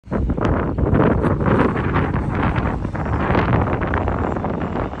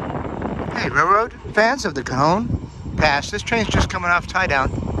Railroad fans of the Cajon Pass. This train's just coming off tie down.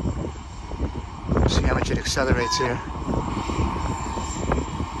 See how much it accelerates here.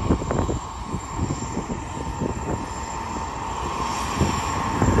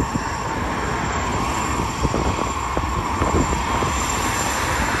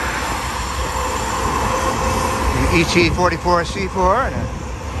 ET44C4 and a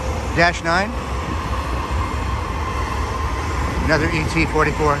Dash 9. Another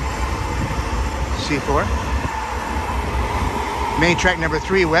ET44C4. Main track number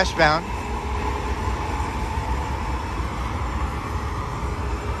 3 westbound.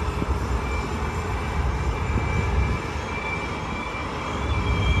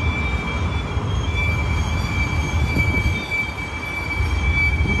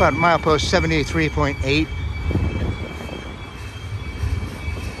 About milepost 73.8.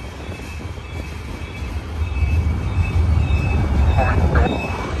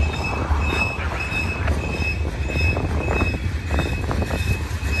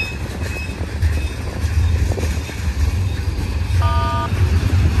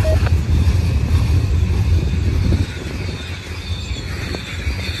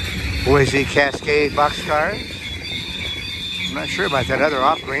 Boise Cascade boxcars. I'm not sure about that other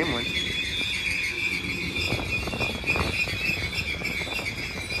off-green one.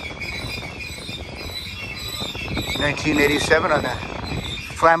 $1987 on a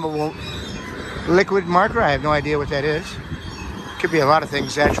flammable liquid marker. I have no idea what that is. Could be a lot of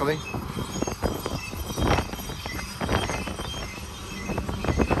things actually.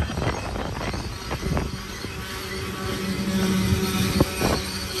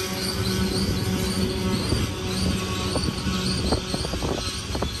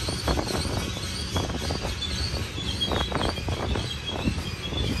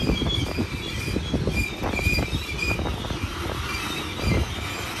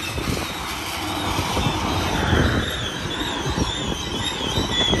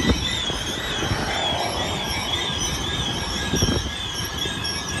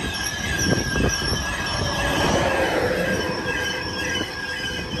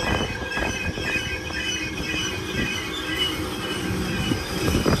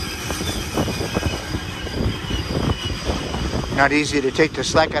 Not easy to take the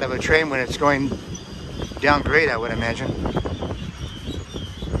slack out of a train when it's going down grade, I would imagine.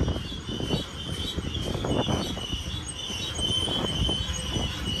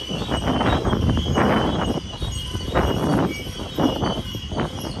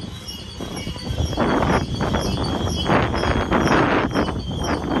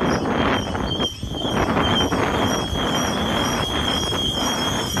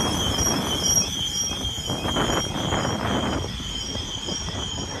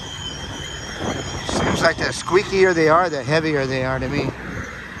 Like the squeakier they are, the heavier they are to me.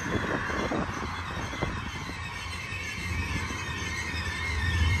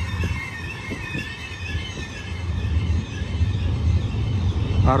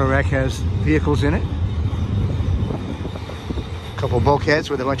 Autoracks has vehicles in it. A couple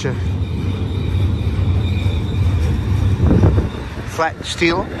bulkheads with a bunch of flat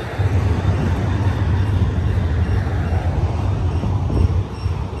steel.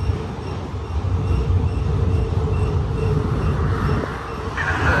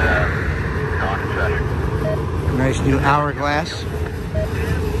 Nice new hourglass.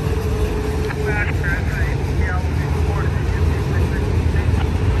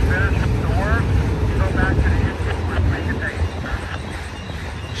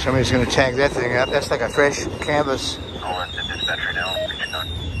 Somebody's going to tag that thing up. That's like a fresh canvas.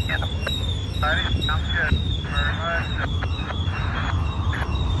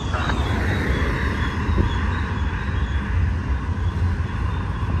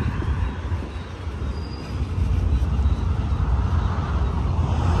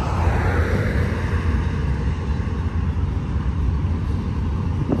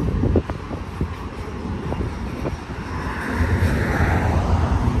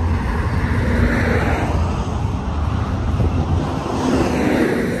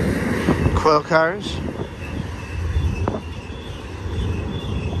 Coil cars.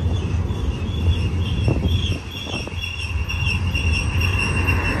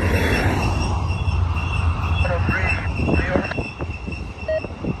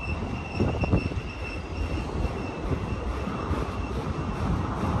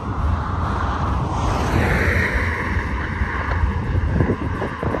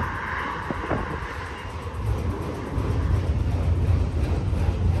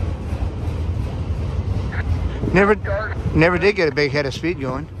 Never did get a big head of speed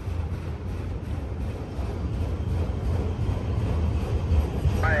going.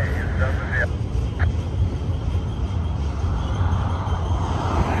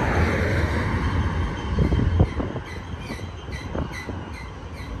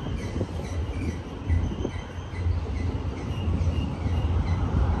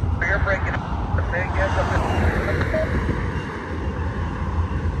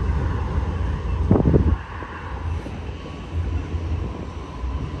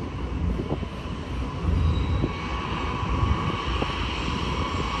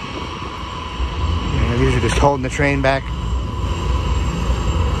 holding the train back.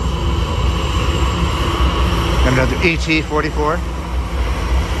 Another ET-44.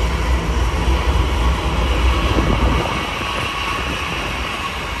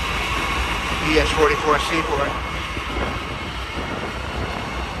 ES-44C4.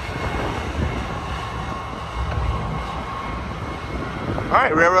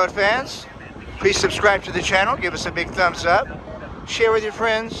 Alright, railroad fans, please subscribe to the channel, give us a big thumbs up, share with your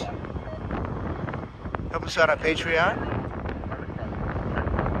friends, help us out on Patreon.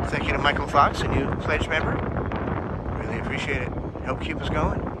 Thank you to Michael Fox, a new pledge member. Really appreciate it. Help keep us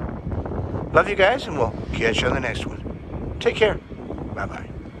going. Love you guys, and we'll catch you on the next one. Take care. Bye-bye.